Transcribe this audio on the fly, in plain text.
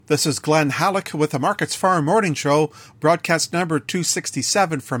This is Glenn Halleck with the Markets Farm Morning Show, broadcast number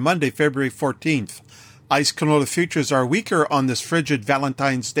 267 for Monday, February 14th. ICE canola futures are weaker on this frigid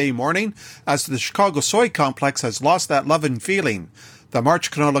Valentine's Day morning as the Chicago soy complex has lost that loving feeling. The March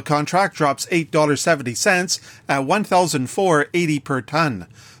canola contract drops $8.70 at $1,480 per ton.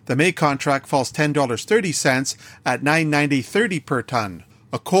 The May contract falls $10.30 at $990.30 per ton.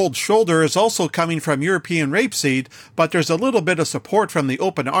 A cold shoulder is also coming from European rapeseed, but there's a little bit of support from the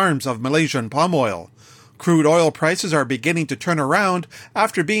open arms of Malaysian palm oil. Crude oil prices are beginning to turn around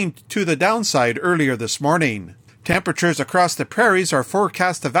after being to the downside earlier this morning. Temperatures across the prairies are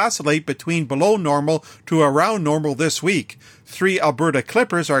forecast to vacillate between below normal to around normal this week. 3 Alberta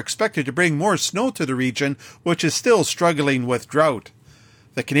clippers are expected to bring more snow to the region, which is still struggling with drought.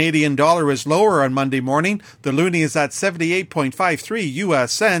 The Canadian dollar is lower on Monday morning. The loonie is at 78.53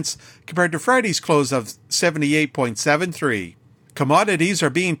 U.S. cents compared to Friday's close of 78.73. Commodities are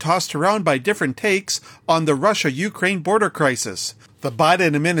being tossed around by different takes on the Russia-Ukraine border crisis. The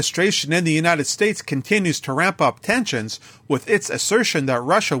Biden administration in the United States continues to ramp up tensions with its assertion that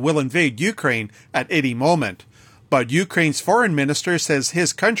Russia will invade Ukraine at any moment. But Ukraine's foreign minister says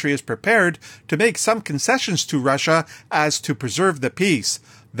his country is prepared to make some concessions to Russia as to preserve the peace.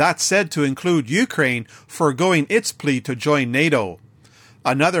 That's said to include Ukraine foregoing its plea to join NATO.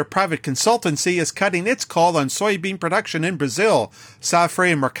 Another private consultancy is cutting its call on soybean production in Brazil.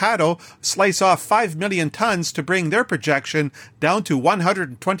 Safra and Mercado slice off 5 million tons to bring their projection down to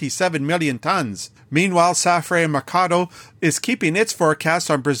 127 million tons. Meanwhile, Safra and Mercado is keeping its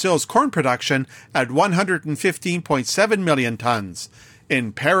forecast on Brazil's corn production at 115.7 million tons.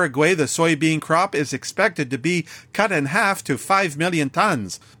 In Paraguay, the soybean crop is expected to be cut in half to 5 million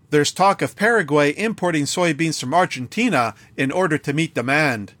tons. There's talk of Paraguay importing soybeans from Argentina in order to meet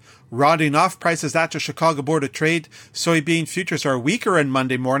demand. Rounding off prices at the Chicago Board of Trade, soybean futures are weaker on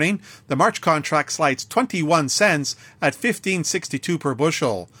Monday morning. The March contract slides 21 cents at $15.62 per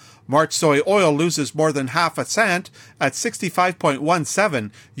bushel. March soy oil loses more than half a cent at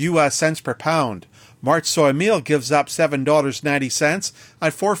 65.17 U.S. cents per pound. March soy meal gives up $7.90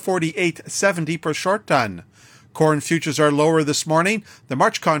 at $448.70 per short ton. Corn futures are lower this morning. The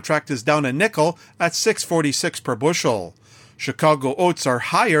March contract is down a nickel at $6.46 per bushel. Chicago oats are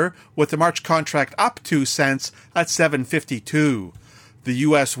higher, with the March contract up 2 cents at $7.52. The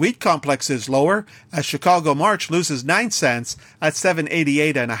U.S. wheat complex is lower, as Chicago March loses 9 cents at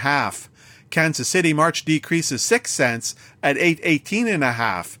 $7.88.5. Kansas City March decreases 6 cents at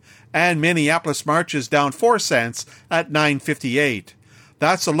 $8.18.5. And Minneapolis March is down 4 cents at $9.58.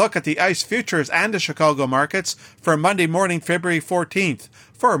 That's a look at the ICE futures and the Chicago markets for Monday morning, February 14th.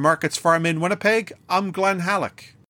 For Markets Farm in Winnipeg, I'm Glenn Halleck.